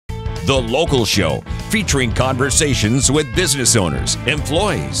The Local Show, featuring conversations with business owners,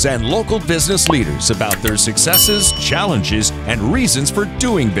 employees, and local business leaders about their successes, challenges, and reasons for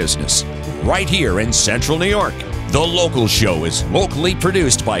doing business. Right here in Central New York. The Local Show is locally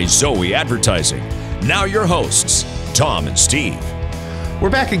produced by Zoe Advertising. Now your hosts, Tom and Steve. We're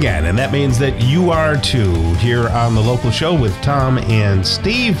back again, and that means that you are too, here on The Local Show with Tom and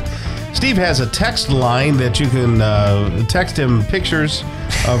Steve. Steve has a text line that you can text him pictures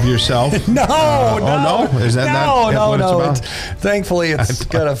of yourself. No. Oh, no? Is that not what it's about? Thankfully, it's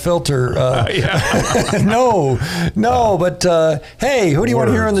got a filter. But hey, who do you want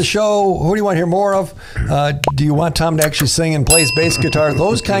to hear on the show? Who do you want to hear more of? Do you want Tom to actually sing and play bass guitar?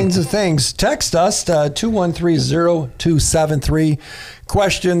 Those kinds of things. Text us, 213-0273.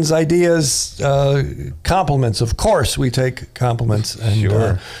 Questions, ideas, compliments. Of course, we take compliments. And,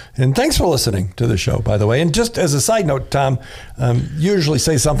 sure. And thanks for listening to the show, by the way. And just as a side note, Tom, usually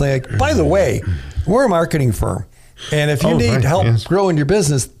say something like, by the way, we're a marketing firm. And if you need help growing your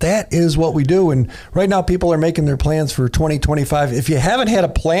business, that is what we do. And right now, people are making their plans for 2025. If you haven't had a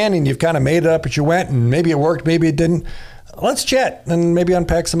plan and you've kind of made it up as you went, and maybe it worked, maybe it didn't, let's chat and maybe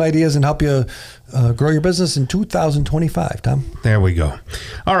unpack some ideas and help you grow your business in 2025, Tom. There we go.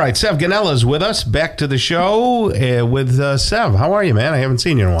 All right, Sev Gonnella is with us. Back to the show with Sev. How are you, man? I haven't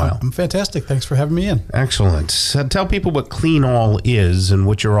seen you in a while. I'm fantastic. Thanks for having me in. Excellent. Tell people what Clean All is and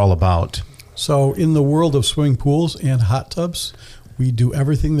what you're all about. So in the world of swimming pools and hot tubs, we do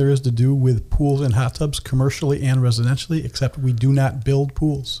everything there is to do with pools and hot tubs, commercially and residentially, except we do not build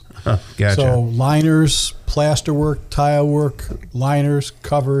pools. Gotcha. So liners, plaster work, tile work, liners,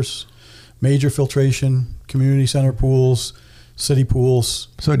 covers, major filtration, community center pools, city pools.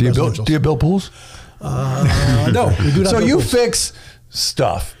 So do you build pools? No, we do not. So build you pools. fix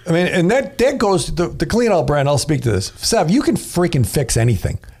stuff. I mean, and that goes to the Clean All brand. I'll speak to this. Sev, you can freaking fix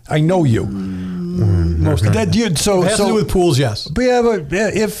anything. I know you. Most of That it has to do with pools, yes. But yeah, but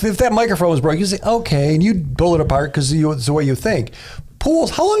if that microphone was broke, you say, okay, and you pull it apart because it's the way you think.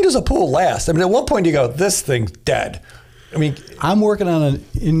 Pools, how long does a pool last? I mean, at one point you go, this thing's dead. I mean, I'm working on an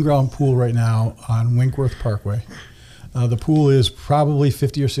in-ground pool right now on Winkworth Parkway. The pool is probably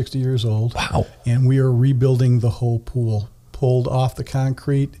 50 or 60 years old. Wow. And we are rebuilding the whole pool. Pulled off the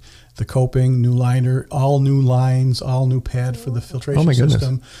concrete, the coping, new liner, all new lines, all new pad for the filtration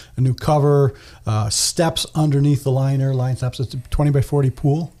system, a new cover, steps underneath the line steps. It's a 20 by 40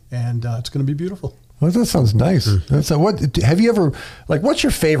 pool, and it's going to be beautiful. Well, that sounds nice. What have you ever, like, what's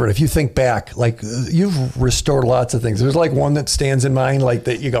your favorite? If you think back, like, you've restored lots of things. There's like one that stands in mind, like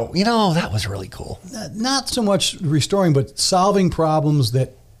that you go, that was really cool. Not so much restoring, but solving problems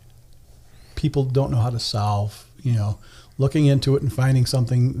that people don't know how to solve, looking into it and finding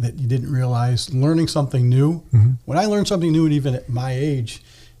something that you didn't realize, learning something new. Mm-hmm. When I learn something new, and even at my age,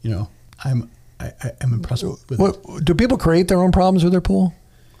 I'm impressed with it. Do people create their own problems with their pool?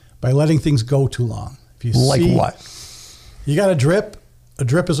 By letting things go too long. If you like see, what? You got a drip. A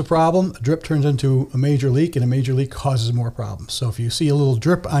drip is a problem. A drip turns into a major leak, and a major leak causes more problems. So if you see a little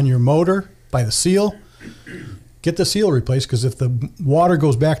drip on your motor by the seal, get the seal replaced, because if the water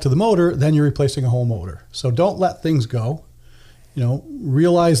goes back to the motor, then you're replacing a whole motor. So don't let things go.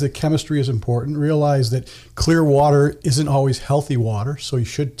 Realize that chemistry is important. Realize that clear water isn't always healthy water, so you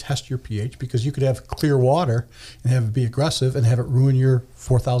should test your pH, because you could have clear water and have it be aggressive and have it ruin your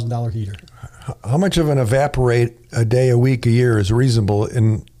 $4,000 heater. How much of an evaporate a day, a week, a year is reasonable?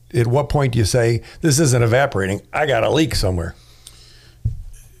 And at what point do you say, this isn't evaporating, I got a leak somewhere?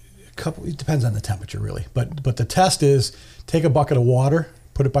 It depends on the temperature, really. But the test is, take a bucket of water,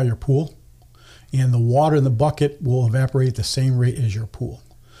 put it by your pool, and the water in the bucket will evaporate at the same rate as your pool.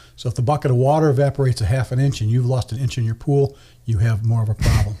 So if the bucket of water evaporates a half an inch and you've lost an inch in your pool, you have more of a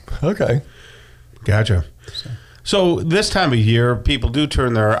problem. Okay. Gotcha. So this time of year, people do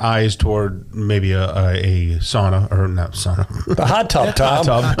turn their eyes toward maybe a sauna, or not sauna. The hot tub, Tom.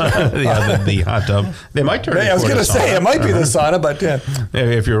 Hot tub. The hot tub. They might turn. I was going to say, it might be the sauna, but yeah.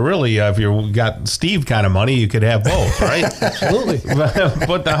 If you got Steve kind of money, you could have both, right? Absolutely.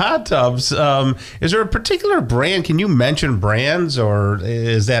 But the hot tubs, is there a particular brand? Can you mention brands, or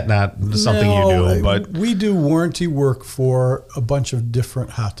is that not something you do? But we do warranty work for a bunch of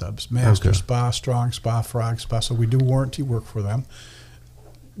different hot tubs: Master Spa, Strong Spa, Frog Spa. So we do warranty work for them.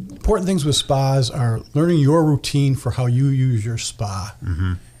 Important things with spas are learning your routine for how you use your spa.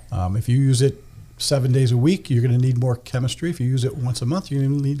 Mm-hmm. If you use it 7 days a week, you're going to need more chemistry. If you use it once a month, you're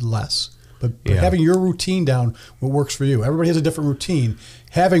going to need less. But having your routine down, what works for you. Everybody has a different routine.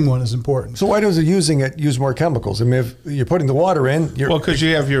 Having one is important. So why does use more chemicals? I mean, if you're putting the water in, because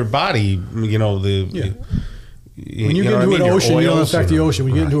you have your body, When you get into an ocean, you don't affect the ocean.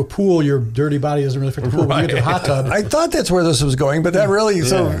 When you get into a pool, your dirty body doesn't really affect the pool. When you get into a hot tub. I thought that's where this was going, but that really...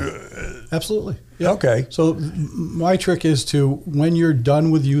 Absolutely. Yep. Okay. So my trick is to, when you're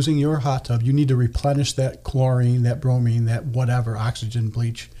done with using your hot tub, you need to replenish that chlorine, that bromine, that whatever, oxygen,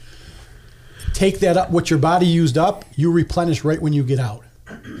 bleach. Take that up. What your body used up, you replenish right when you get out.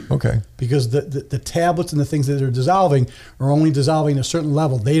 Okay. Because the tablets and the things that are dissolving are only dissolving at a certain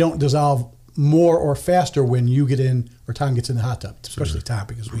level. They don't dissolve more or faster when you get in, or Tom gets in the hot tub, especially Tom,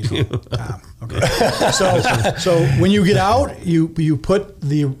 because we know Tom. Okay. So when you get out, you put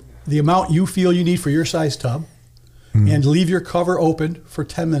the amount you feel you need for your size tub, and leave your cover open for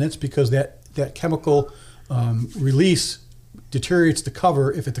 10 minutes, because that chemical release deteriorates the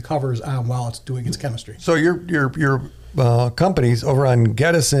cover if the cover is on while it's doing its chemistry. So your company's over on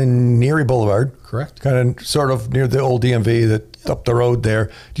Gettison, Neary Boulevard. Correct. Kind of sort of near the old DMV that's up the road there.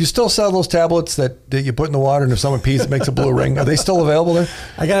 Do you still sell those tablets that you put in the water, and if someone pees, it makes a blue ring? Are they still available there?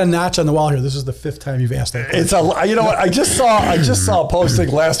 I got a notch on the wall here. This is the 5th time you've asked that question. You know what? I just saw a posting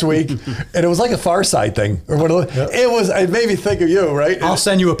last week, and it was like a Far Side thing, or what? Yep. It made me think of you, right? I'll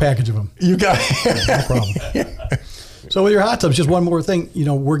send you a package of them. You got no problem. So with your hot tubs, just one more thing.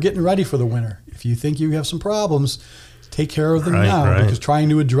 We're getting ready for the winter. If you think you have some problems, take care of them now, because trying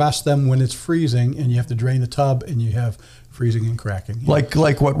to address them when it's freezing and you have to drain the tub and you have freezing and cracking. Like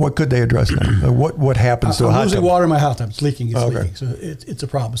what could they address now? What happens to a hot tub? I'm losing water in my hot tub. It's leaking. It's leaking. So it's a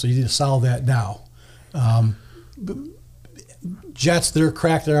problem. So you need to solve that now. Jets that are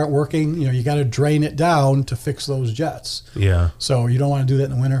cracked that aren't working, you got to drain it down to fix those jets. Yeah. So you don't want to do that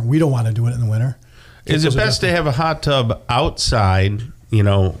in the winter. We don't want to do it in the winter. Is it best to have a hot tub outside,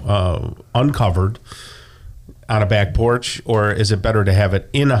 uncovered on a back porch, or is it better to have it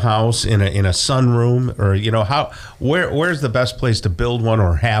in a house, in a sunroom, or where's the best place to build one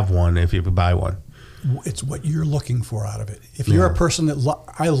or have one if you buy one? It's what you're looking for out of it. If you're a person that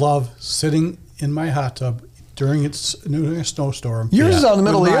I love sitting in my hot tub during a snowstorm. Yours is out in the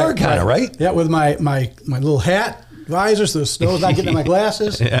middle of the yard, kind of, right? Yeah, with my little hat. Visor, so the snow's not getting in my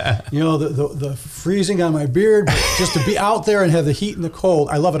glasses. Yeah. The freezing on my beard, but just to be out there and have the heat and the cold.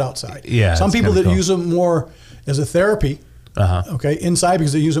 I love it outside. Yeah. Some people that use them more as a therapy, inside,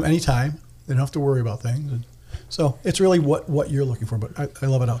 because they use them anytime. They don't have to worry about things. So it's really what you're looking for, but I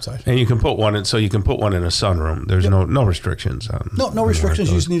love it outside. And you can put one in, so you can put one in a sunroom. There's no restrictions on. No restrictions.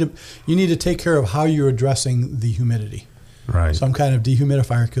 You just need to take care of how you're addressing the humidity. Right. Some kind of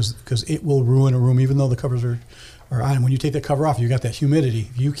dehumidifier, because it will ruin a room, even though the covers are on. When you take that cover off, you got that humidity.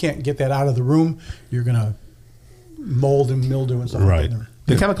 If you can't get that out of the room, you're gonna mold and mildew and stuff like that.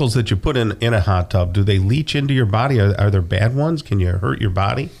 The chemicals that you put in a hot tub, do they leach into your body? Are there bad ones? Can you hurt your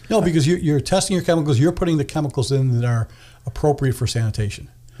body? No, because you're testing your chemicals. You're putting the chemicals in that are appropriate for sanitation.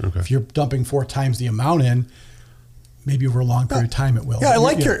 Okay. If you're dumping 4 times the amount in, maybe over a long period of time it will. Yeah, I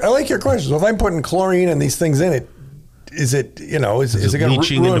like your question. So if I'm putting chlorine and these things in it, is it going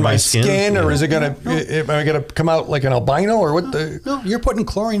to ruin my skin, or is it going to? Am I going to come out like an albino, or what? No, you're putting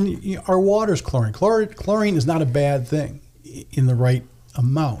chlorine. Our water's chlorine. Chlorine is not a bad thing in the right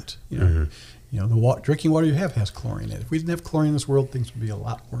amount. The drinking water you have has chlorine in it. If we didn't have chlorine in this world, things would be a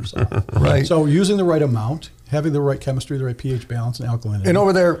lot worse off. Right. So using the right amount, having the right chemistry, the right pH balance, and alkalinity. And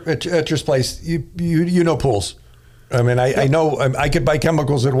over there at your place, you know pools. I mean, I know I could buy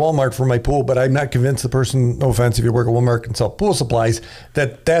chemicals at Walmart for my pool, but I'm not convinced the person, no offense if you work at Walmart and sell pool supplies,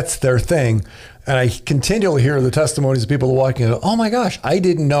 that's their thing. And I continually hear the testimonies of people who walk in and go, oh my gosh, I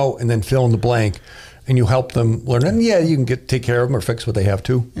didn't know, and then fill in the blank. And you help them learn. And you can take care of them or fix what they have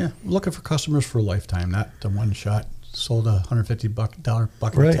too. Yeah, looking for customers for a lifetime, not the one shot. Sold a $150 bucket of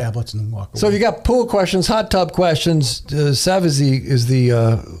tablets and walk away. So if you got pool questions, hot tub questions, Sev is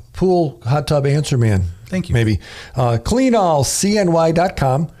the pool hot tub answer man. Thank you. Maybe.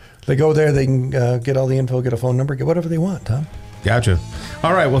 CleanAllCNY.com. They go there, they can get all the info, get a phone number, get whatever they want, Tom. Gotcha.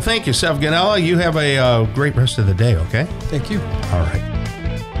 All right. Well, thank you, Sev Gonnella. You have a great rest of the day, okay? Thank you. All right.